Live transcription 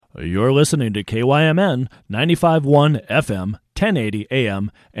You're listening to KYMN 95.1 FM, 1080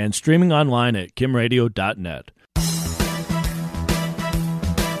 AM, and streaming online at kimradio.net.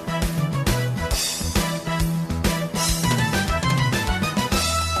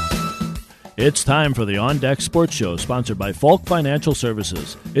 It's time for the On Deck Sports Show, sponsored by Falck Financial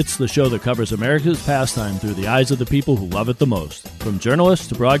Services. It's the show that covers America's pastime through the eyes of the people who love it the most. From journalists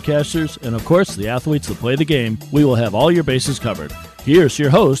to broadcasters, and of course the athletes that play the game, we will have all your bases covered. Here's your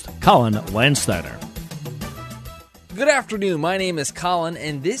host, Colin Landsteiner. Good afternoon, my name is Colin,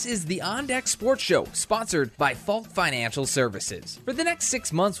 and this is the On Deck Sports Show, sponsored by Falck Financial Services. For the next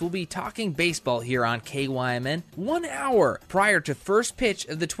 6 months, we'll be talking baseball here on KYMN 1 hour prior to first pitch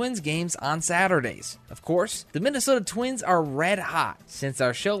of the Twins games on Saturdays. Of course, the Minnesota Twins are red hot. Since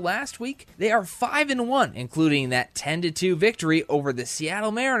our show last week, they are 5-1, including that 10-2 victory over the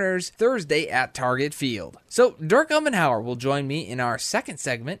Seattle Mariners Thursday at Target Field. So, Dirk Ummenhauer will join me in our second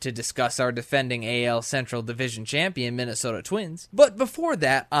segment to discuss our defending AL Central Division champion Minnesota Twins. But before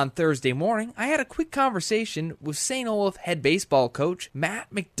that, on Thursday morning, I had a quick conversation with St. Olaf head baseball coach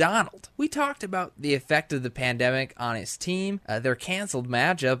Matt McDonald. We talked about the effect of the pandemic on his team, their canceled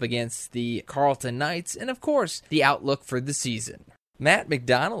matchup against the Carleton Knights, and of course, the outlook for the season. Matt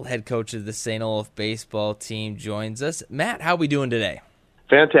McDonald, head coach of the St. Olaf baseball team, joins us. Matt, how are we doing today?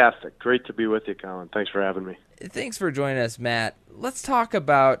 Fantastic. Great to be with you, Colin. Thanks for having me. Thanks for joining us, Matt. Let's talk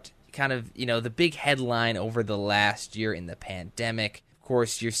about kind of, the big headline over the last year in the pandemic. Of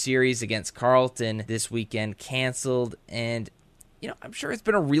course, your series against Carleton this weekend canceled, and, I'm sure it's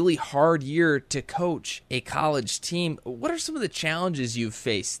been a really hard year to coach a college team. What are some of the challenges you've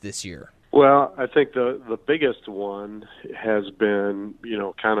faced this year? Well, I think the biggest one has been,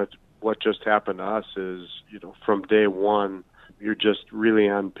 kind of what just happened to us is, from day one, you're just really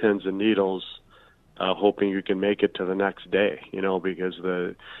on pins and needles, hoping you can make it to the next day, because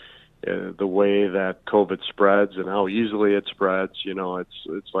the way that COVID spreads and how easily it spreads,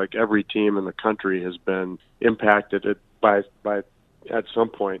 it's like every team in the country has been impacted by at some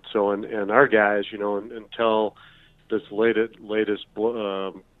point. So, and our guys, until this latest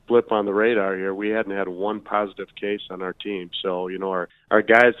blip on the radar here, we hadn't had one positive case on our team. So, our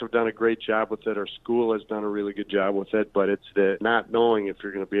guys have done a great job with it. Our school has done a really good job with it, but it's the not knowing if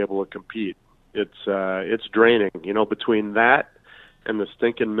you're going to be able to compete. It's draining, between that and the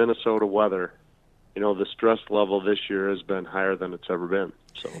stinking Minnesota weather. The stress level this year has been higher than it's ever been.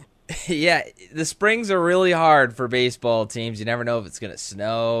 So, yeah, the springs are really hard for baseball teams. You never know if it's going to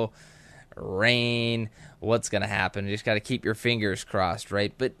snow, rain, what's going to happen. You just got to keep your fingers crossed,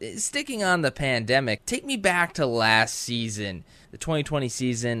 right? But sticking on the pandemic, take me back to last season, the 2020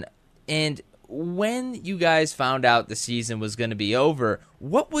 season, and when you guys found out the season was going to be over,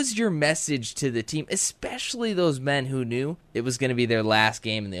 what was your message to the team, especially those men who knew it was going to be their last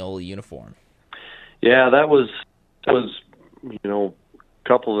game in the old uniform? Yeah, that was a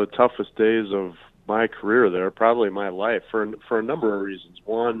couple of the toughest days of my career there, probably my life, for a number of reasons.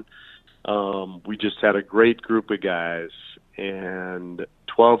 One, we just had a great group of guys and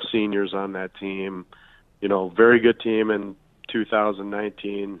 12 seniors on that team, very good team in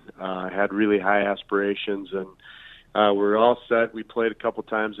 2019, had really high aspirations, and we're all set. We played a couple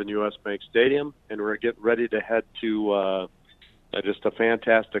times in U.S. Bank Stadium, and we're getting ready to head to just a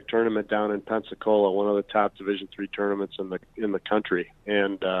fantastic tournament down in Pensacola, one of the top Division III tournaments in the country,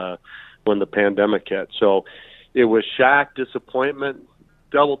 and when the pandemic hit. So it was shock, disappointment,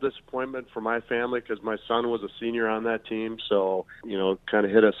 double disappointment for my family because my son was a senior on that team, so, kind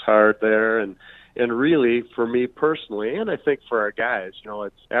of hit us hard there. And really, for me personally, and I think for our guys,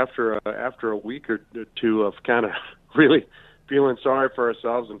 it's after a week or two of kind of really feeling sorry for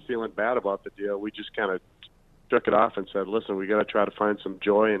ourselves and feeling bad about the deal, we just kind of took it off and said, listen, we got to try to find some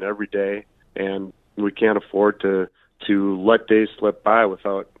joy in every day, and we can't afford to let days slip by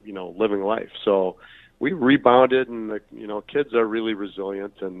without, living life. So we rebounded, and the kids are really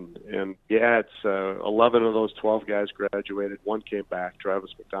resilient, and yeah, it's 11 of those 12 guys graduated. One came back.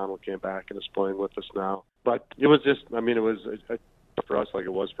 Travis McDonald came back and is playing with us now. But it was just, it was for us like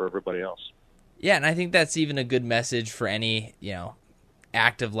it was for everybody else. Yeah, and I think that's even a good message for any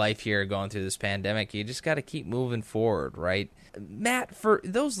active life here going through this pandemic. You just got to keep moving forward, right? Matt, for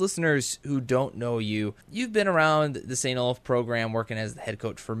those listeners who don't know you, you've been around the St. Olaf program working as the head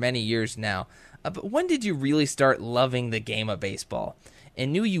coach for many years now. But when did you really start loving the game of baseball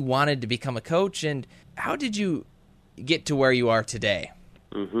and knew you wanted to become a coach, and how did you get to where you are today?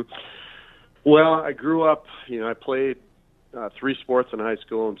 Mm-hmm. Well, I grew up, I played 3 sports in high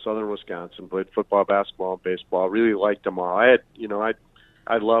school in southern Wisconsin, played football, basketball, and baseball. Really liked them all.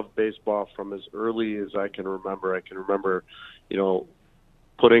 I loved baseball from as early as I can remember. I can remember,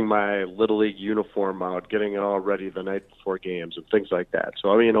 putting my Little League uniform out, getting it all ready the night before games and things like that.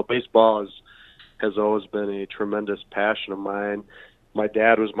 So, I mean, baseball has always been a tremendous passion of mine. My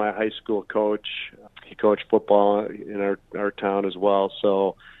dad was my high school coach. He coached football in our town as well.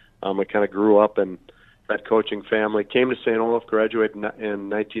 So I kind of grew up in that coaching family. Came to St. Olaf, graduated in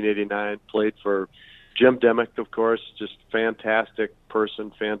 1989, played for Jim Demick, of course, just fantastic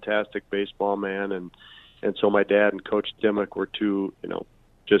person, fantastic baseball man. And so my dad and Coach Demick were two,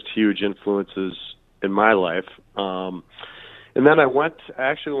 just huge influences in my life. And then when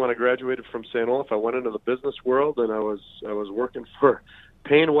I graduated from St. Olaf, I went into the business world, and I was working for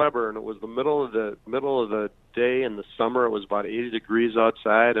Payne Weber, and it was the middle of the day in the summer. It was about 80 degrees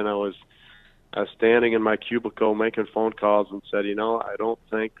outside, and I was standing in my cubicle making phone calls and said, I don't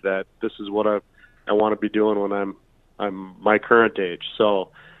think that this is what I want to be doing when I'm my current age.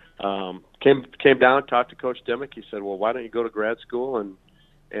 So came down, talked to Coach Demick. He said, well, why don't you go to grad school and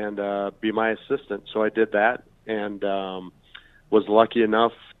be my assistant? So I did that, and was lucky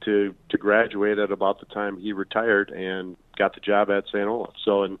enough to graduate at about the time he retired and got the job at St. Olaf.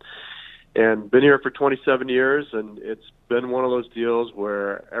 So and been here for 27 years, and it's been one of those deals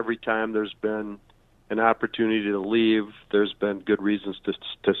where every time there's been an opportunity to leave, there's been good reasons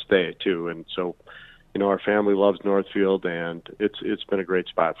to stay too. And so, our family loves Northfield, and it's been a great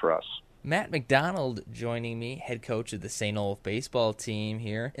spot for us. Matt McDonald joining me, head coach of the St. Olaf baseball team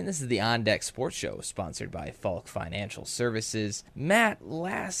here. And this is the On Deck Sports Show, sponsored by Falck Financial Services. Matt,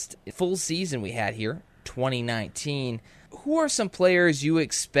 last full season we had here, 2019, who are some players you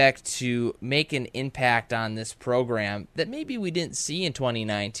expect to make an impact on this program that maybe we didn't see in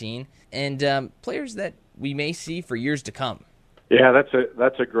 2019, and players that we may see for years to come? Yeah,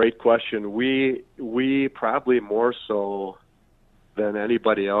 that's a great question. We probably more so than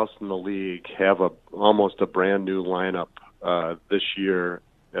anybody else in the league have almost a brand new lineup this year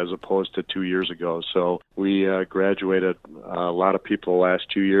as opposed to 2 years ago. So we graduated a lot of people the last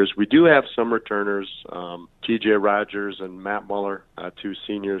 2 years. We do have some returners, TJ Rogers and Matt Muller, two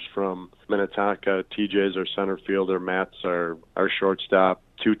seniors from Minnetonka. TJ's our center fielder, Matt's our shortstop.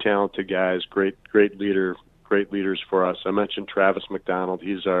 Two talented guys, great leaders for us. I mentioned Travis McDonald.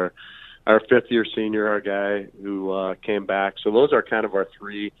 He's our fifth-year senior, our guy who came back. So those are kind of our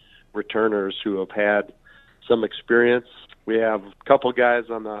three returners who have had some experience. We have a couple guys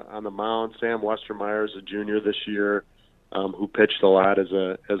on the mound. Sam Westermeyer is a junior this year, who pitched a lot as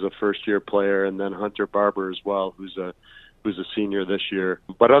a first-year player, and then Hunter Barber as well, who's a senior this year.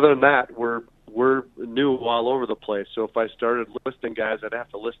 But other than that, we're new all over the place. So if I started listing guys, I'd have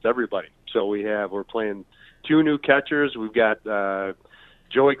to list everybody. So we're playing two new catchers. We've got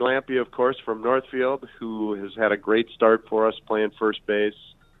Joey Glampy, of course, from Northfield, who has had a great start for us playing first base,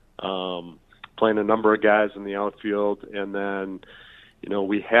 playing a number of guys in the outfield. And then,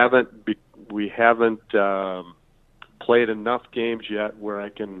 we haven't played enough games yet where I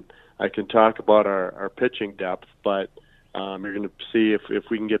can talk about our pitching depth, but you're going to see if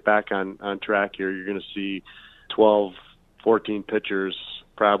we can get back on track here, you're going to see 12, 14 pitchers,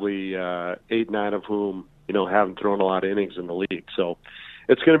 probably 8, 9 of whom, haven't thrown a lot of innings in the league. So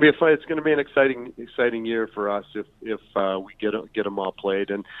it's going to be it's going to be an exciting year for us if we get them all played.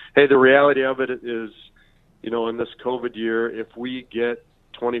 And hey, the reality of it is, in this COVID year, if we get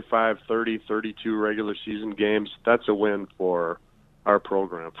 25, 30, 32 regular season games, that's a win for our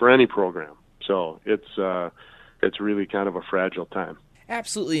program, for any program. So it's really kind of a fragile time.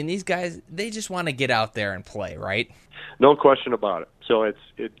 Absolutely, and these guys, they just want to get out there and play, right? No question about it. So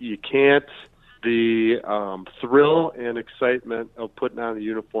you can't. The thrill and excitement of putting on the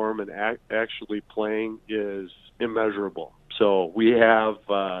uniform and actually playing is immeasurable. So we have,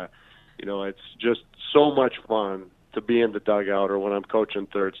 it's just so much fun to be in the dugout, or when I'm coaching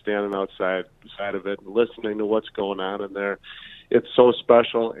third, standing outside of it and listening to what's going on in there. It's so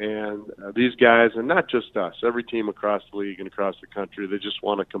special, and these guys, and not just us, every team across the league and across the country, they just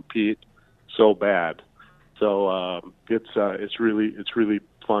want to compete so bad. So it's really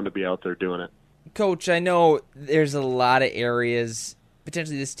fun to be out there doing it. Coach, I know there's a lot of areas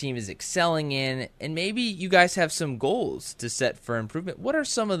potentially this team is excelling in, and maybe you guys have some goals to set for improvement. What are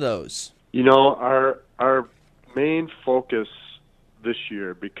some of those? Our main focus this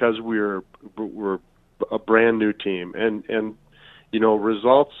year, because we're a brand new team, and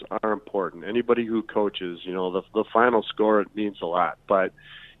results are important. Anybody who coaches, the final score, it means a lot. But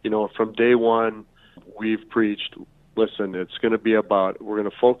from day one, we've preached, listen, it's going to be about, we're going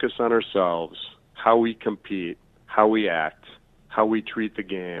to focus on ourselves, how we compete, how we act, how we treat the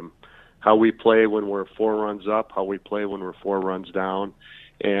game, how we play when we're 4 runs up, how we play when we're 4 runs down.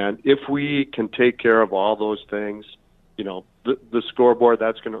 And if we can take care of all those things, the scoreboard,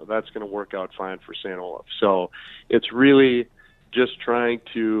 that's gonna work out fine for St. Olaf. So it's really just trying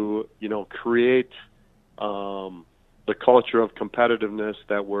to create the culture of competitiveness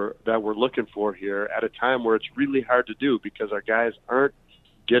that we're looking for here at a time where it's really hard to do because our guys aren't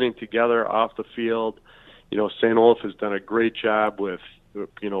getting together off the field. St. Olaf has done a great job with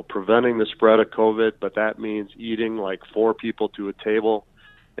preventing the spread of COVID, but that means eating like 4 people to a table,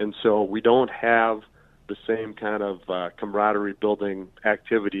 and so we don't have the same kind of camaraderie building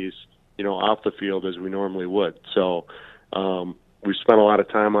activities off the field as we normally would. So we spent a lot of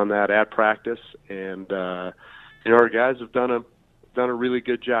time on that at practice, and our guys have done a really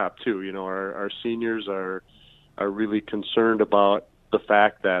good job too. Our seniors are really concerned about the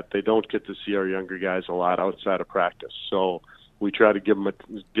fact that they don't get to see our younger guys a lot outside of practice. So we try to give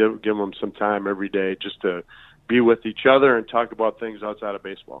them some time every day just to be with each other and talk about things outside of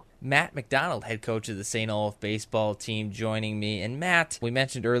baseball. Matt McDonald, head coach of the St. Olaf baseball team, joining me. And Matt, we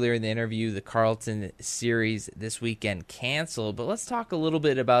mentioned earlier in the interview the Carleton series this weekend canceled, but let's talk a little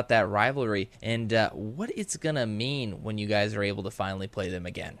bit about that rivalry and what it's going to mean when you guys are able to finally play them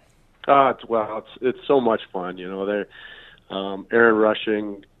again. It's so much fun. Aaron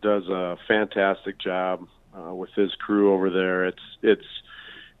Rushing does a fantastic job with his crew over there. It's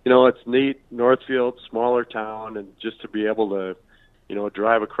neat. Northfield, smaller town, and just to be able to,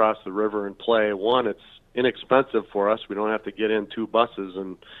 drive across the river and play. One, it's inexpensive for us. We don't have to get in 2 buses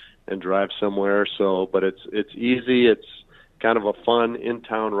and drive somewhere. So, but it's easy. It's kind of a fun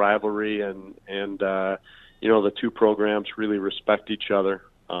in-town rivalry, and the 2 programs really respect each other.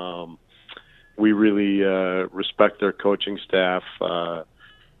 We really respect their coaching staff, and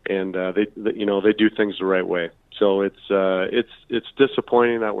they do things the right way. So it's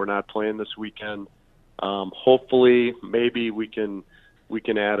disappointing that we're not playing this weekend. Hopefully, maybe we can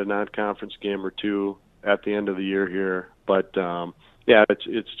add a non-conference game or 2 at the end of the year here. But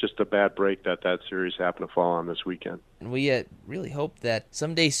it's just a bad break that series happened to fall on this weekend. And we really hope that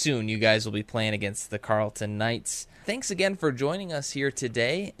someday soon you guys will be playing against the Carleton Knights. Thanks again for joining us here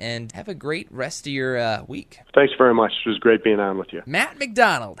today, and have a great rest of your week. Thanks very much. It was great being on with you. Matt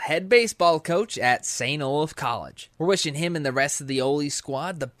McDonald, head baseball coach at St. Olaf College. We're wishing him and the rest of the Ole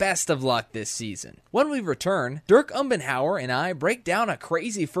squad the best of luck this season. When we return, Dirk Umbenhauer and I break down a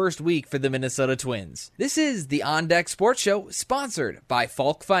crazy first week for the Minnesota Twins. This is the On Deck Sports Show, sponsored by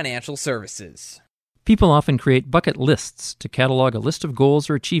Falck Financial Services. People often create bucket lists to catalog a list of goals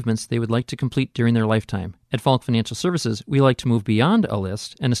or achievements they would like to complete during their lifetime. At Falck Financial Services, we like to move beyond a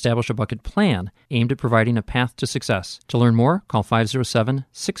list and establish a bucket plan aimed at providing a path to success. To learn more, call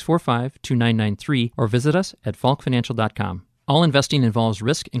 507-645-2993 or visit us at falckfinancial.com. All investing involves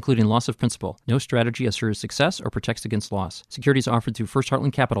risk, including loss of principal. No strategy assures success or protects against loss. Securities offered through First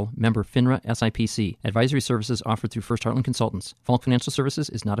Heartland Capital, member FINRA SIPC. Advisory services offered through First Heartland Consultants. Falck Financial Services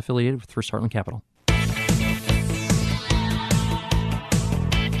is not affiliated with First Heartland Capital.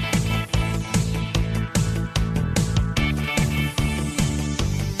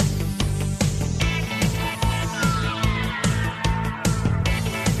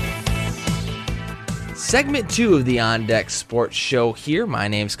 Segment 2 of the On Deck Sports Show here. My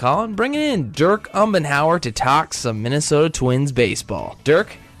name's Colin, bringing in Dirk Umbenhauer to talk some Minnesota Twins baseball.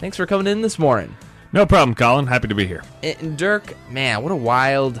 Dirk, thanks for coming in this morning. No problem, Colin. Happy to be here. And Dirk, man, what a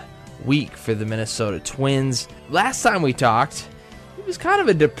wild week for the Minnesota Twins. Last time we talked, it was kind of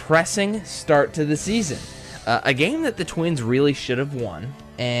a depressing start to the season. A game that the Twins really should have won,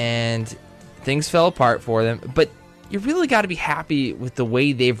 and things fell apart for them. But you really got to be happy with the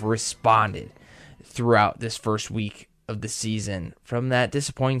way they've responded throughout this first week of the season from that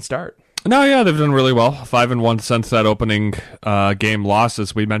disappointing start. No, yeah, they've done really well. 5-1 since that opening game loss,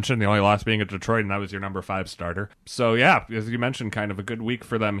 as we mentioned. The only loss being at Detroit, and that was your number 5 starter. So, yeah, as you mentioned, kind of a good week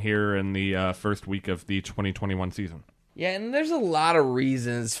for them here in the first week of the 2021 season. Yeah, and there's a lot of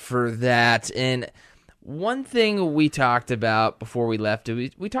reasons for that. And one thing we talked about before we left, we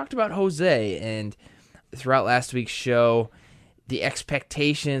talked about Jose, and throughout last week's show, the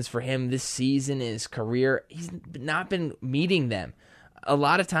expectations for him this season in his career, he's not been meeting them. A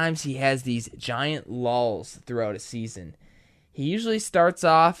lot of times he has these giant lulls throughout a season. He usually starts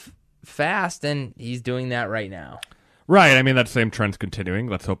off fast, and he's doing that right now. Right. I mean, that same trend's continuing.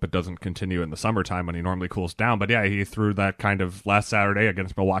 Let's hope it doesn't continue in the summertime when he normally cools down. But yeah, he threw that kind of last Saturday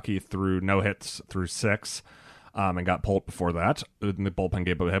against Milwaukee, threw no hits through 6. And got pulled before that. The bullpen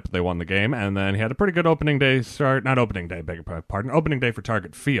gave up a hit, but they won the game. And then he had a pretty good opening day start. Not opening day, beg your pardon. Opening day for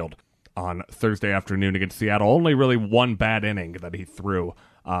Target Field on Thursday afternoon against Seattle. Only really one bad inning that he threw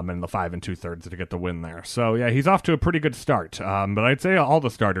in the 5 2/3 to get the win there. So, yeah, he's off to a pretty good start. But I'd say all the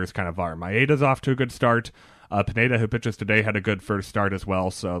starters kind of are. Maeda's off to a good start. Pineda, who pitches today, had a good first start as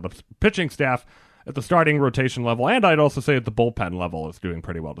well. So the pitching staff at the starting rotation level, and I'd also say at the bullpen level, is doing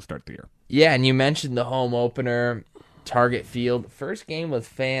pretty well to start the year. Yeah, and you mentioned the home opener, Target Field. First game with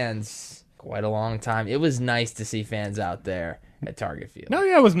fans, quite a long time. It was nice to see fans out there at Target Field. No,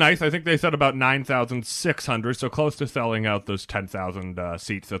 yeah, it was nice. I think they said about 9,600, so close to selling out those 10,000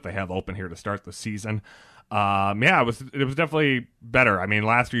 seats that they have open here to start the season. It was definitely better. I mean,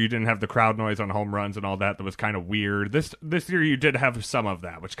 last year you didn't have the crowd noise on home runs and all that. That was kind of weird. This year you did have some of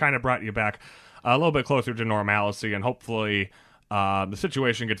that, which kind of brought you back a little bit closer to normalcy, and hopefully the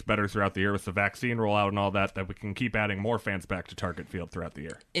situation gets better throughout the year with the vaccine rollout and all that we can keep adding more fans back to Target Field throughout the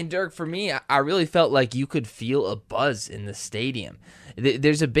year. And Dirk, for me, I really felt like you could feel a buzz in the stadium.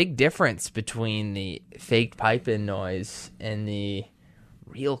 There's a big difference between the fake pipe-in noise and the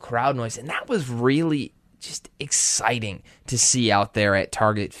real crowd noise, and that was really just exciting to see out there at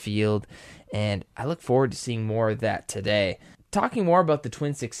Target Field, and I look forward to seeing more of that today. Talking more about the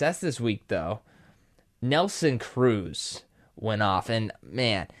Twins' success this week, though, Nelson Cruz went off, and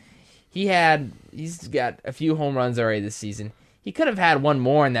man, he's got a few home runs already this season. He could have had one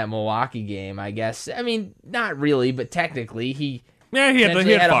more in that Milwaukee game, I guess. I mean, not really, but technically he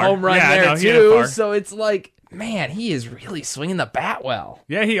had a home run there too. So it's like, man, he is really swinging the bat well.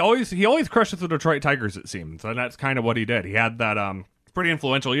 Yeah, he always crushes the Detroit Tigers, it seems, and that's kind of what he did. He had that pretty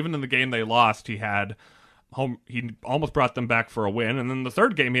influential. Even in the game they lost, he had home. He almost brought them back for a win, and then the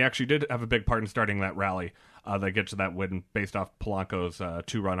third game he actually did have a big part in starting that rally that gets to that win based off Polanco's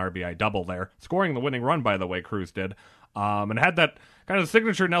 2-run RBI double there, scoring the winning run, by the way. Cruz did, and had that kind of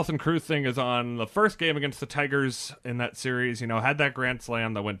signature Nelson Cruz thing is on the first game against the Tigers in that series. Had that grand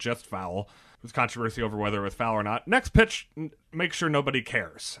slam that went just foul. There was controversy over whether it was foul or not. Next pitch, make sure nobody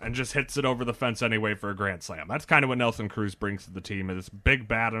cares and just hits it over the fence anyway for a grand slam. That's kind of what Nelson Cruz brings to the team. Is big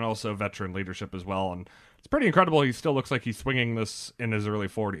bat and also veteran leadership as well. And it's pretty incredible. He still looks like he's swinging this in his early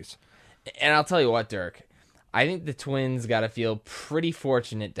 40s. And I'll tell you what, Dirk, I think the Twins got to feel pretty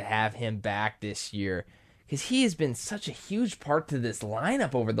fortunate to have him back this year, because he has been such a huge part to this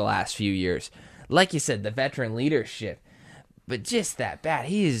lineup over the last few years. Like you said, the veteran leadership, but just that bat,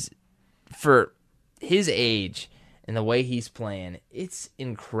 he is, for his age and the way he's playing, it's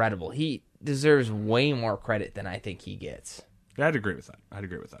incredible. He deserves way more credit than I think he gets. I'd agree with that.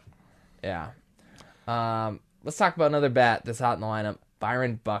 Yeah. Let's talk about another bat that's hot in the lineup,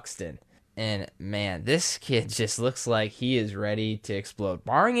 Byron Buxton. And, man, this kid just looks like he is ready to explode.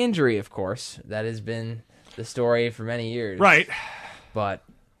 Barring injury, of course. That has been the story for many years. Right. But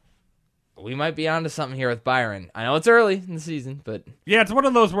we might be onto something here with Byron. I know it's early in the season, but... Yeah, it's one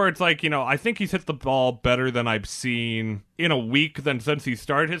of those where it's like, I think he's hit the ball better than I've seen in a week than since he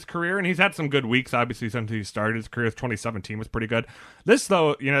started his career. And he's had some good weeks, obviously, since he started his career. 2017 was pretty good. This,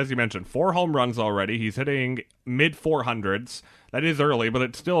 though, as you mentioned, 4 home runs already. He's hitting mid-400s. That is early, but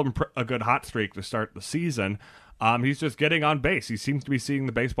it's still a good hot streak to start the season. He's just getting on base. He seems to be seeing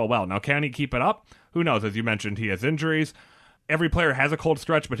the baseball well. Now, can he keep it up? Who knows? As you mentioned, he has injuries. Every player has a cold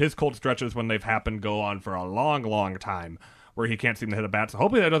stretch, but his cold stretches, when they've happened, go on for a long, long time where he can't seem to hit a bat. So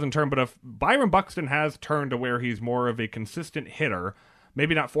hopefully that doesn't turn. But if Byron Buxton has turned to where he's more of a consistent hitter,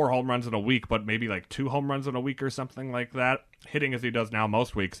 maybe not 4 home runs in a week, but maybe like 2 home runs in a week or something like that, hitting as he does now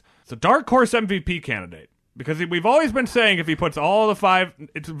most weeks, it's a dark horse MVP candidate. Because we've always been saying if he puts all the 5,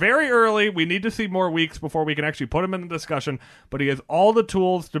 it's very early. We need to see more weeks before we can actually put him in the discussion. But he has all the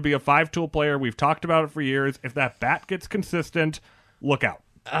tools to be a 5-tool player. We've talked about it for years. If that bat gets consistent, look out.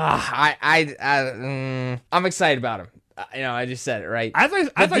 I'm excited about him. I just said it, right?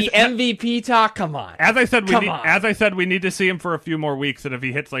 MVP talk, come on. As I said, we need to see him for a few more weeks, and if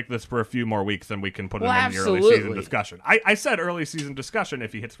he hits like this for a few more weeks, then we can put him in the early season discussion. I said early season discussion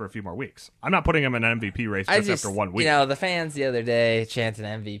if he hits for a few more weeks. I'm not putting him in an MVP race after 1 week. The fans the other day chanted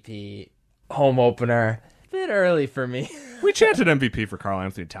MVP, home opener. Bit early for me. We chanted MVP for Karl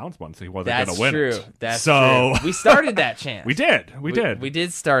Anthony Towns once. He wasn't going to win it. That's true. We started that chant. We did. We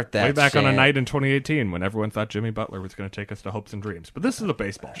did start that way back chant. on a night in 2018 when everyone thought Jimmy Butler was going to take us to hopes and dreams. But this is a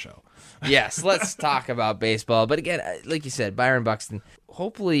baseball show. Yes, let's talk about baseball. But again, like you said, Byron Buxton,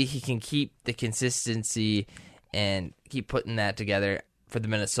 hopefully he can keep the consistency and keep putting that together for the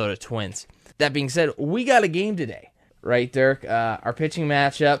Minnesota Twins. That being said, we got a game today, right, Dirk? Our pitching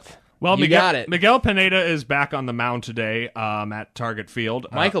matchup. Well, Miguel Pineda is back on the mound today at Target Field.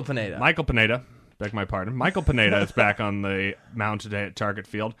 Michael Pineda. Beg my pardon. Michael Pineda is back on the mound today at Target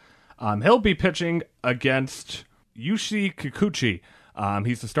Field. He'll be pitching against Yushi Kikuchi.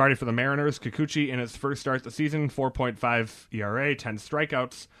 He's the starter for the Mariners. Kikuchi, in his first start of the season, 4.5 ERA, 10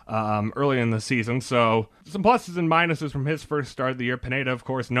 strikeouts early in the season. So some pluses and minuses from his first start of the year. Pineda, of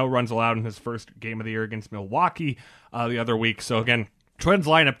course, no runs allowed in his first game of the year against Milwaukee the other week. So again, Twins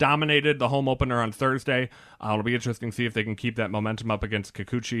lineup dominated the home opener on Thursday. It'll be interesting to see if they can keep that momentum up against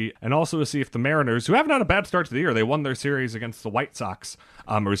Kikuchi, and also to see if the Mariners, who haven't had a bad start to the year, they won their series against the White Sox,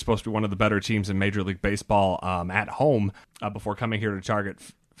 who are supposed to be one of the better teams in Major League Baseball at home before coming here to Target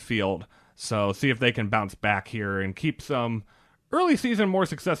Field. So see if they can bounce back here and keep some early season more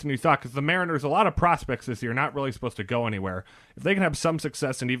success than you thought, because the Mariners, a lot of prospects this year, not really supposed to go anywhere. If they can have some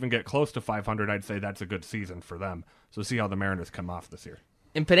success and even get close to 500, I'd say that's a good season for them. So see how the Mariners come off this year.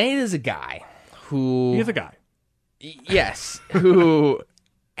 And Pineda's a guy who... He's a guy. Yes, who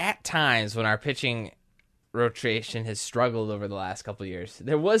at times when our pitching rotation has struggled over the last couple of years,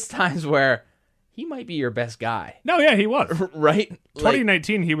 there was times where he might be your best guy. No, yeah, he was. Right?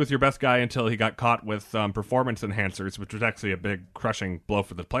 2019, he was your best guy until he got caught with performance enhancers, which was actually a big crushing blow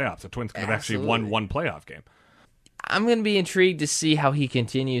for the playoffs. The Twins could have actually won one playoff game. I'm going to be intrigued to see how he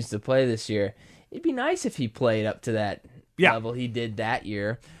continues to play this year. It'd be nice if he played up to that level he did that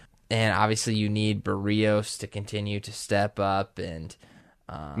year. And obviously you need Barrios to continue to step up. And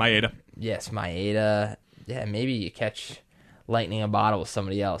Maeda. Yes, Maeda. Yeah, maybe you catch lightning in a bottle with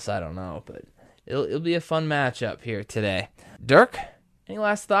somebody else. I don't know. But it'll be a fun matchup here today. Dirk, any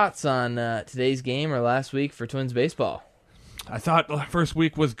last thoughts on today's game or last week for Twins baseball? I thought the first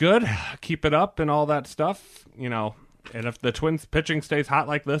week was good. Keep it up and all that stuff. And if the Twins pitching stays hot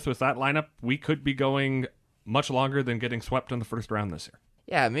like this with that lineup, we could be going much longer than getting swept in the first round this year.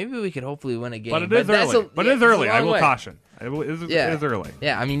 Yeah, maybe we could hopefully win a game. But it is early. It is early. I will caution. It is early.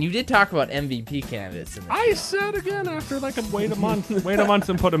 Yeah, I mean, you did talk about MVP candidates in this. I said again after wait a month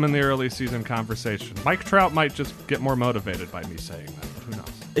and put him in the early season conversation. Mike Trout might just get more motivated by me saying that, but who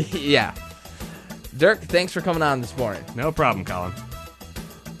knows? Yeah. Dirk, thanks for coming on this morning. No problem, Colin.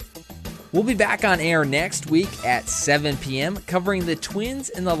 We'll be back on air next week at 7 p.m. covering the Twins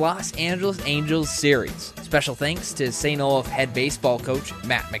and the Los Angeles Angels series. Special thanks to St. Olaf head baseball coach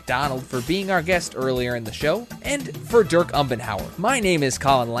Matt McDonald for being our guest earlier in the show, and for Dirk Umbenhauer. My name is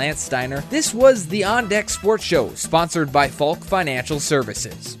Colin Landsteiner. This was the On Deck Sports Show, sponsored by Falck Financial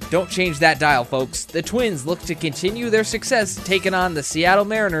Services. Don't change that dial, folks. The Twins look to continue their success taking on the Seattle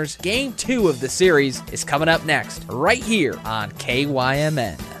Mariners. Game 2 of the series is coming up next, right here on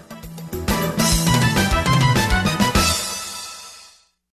KYMN.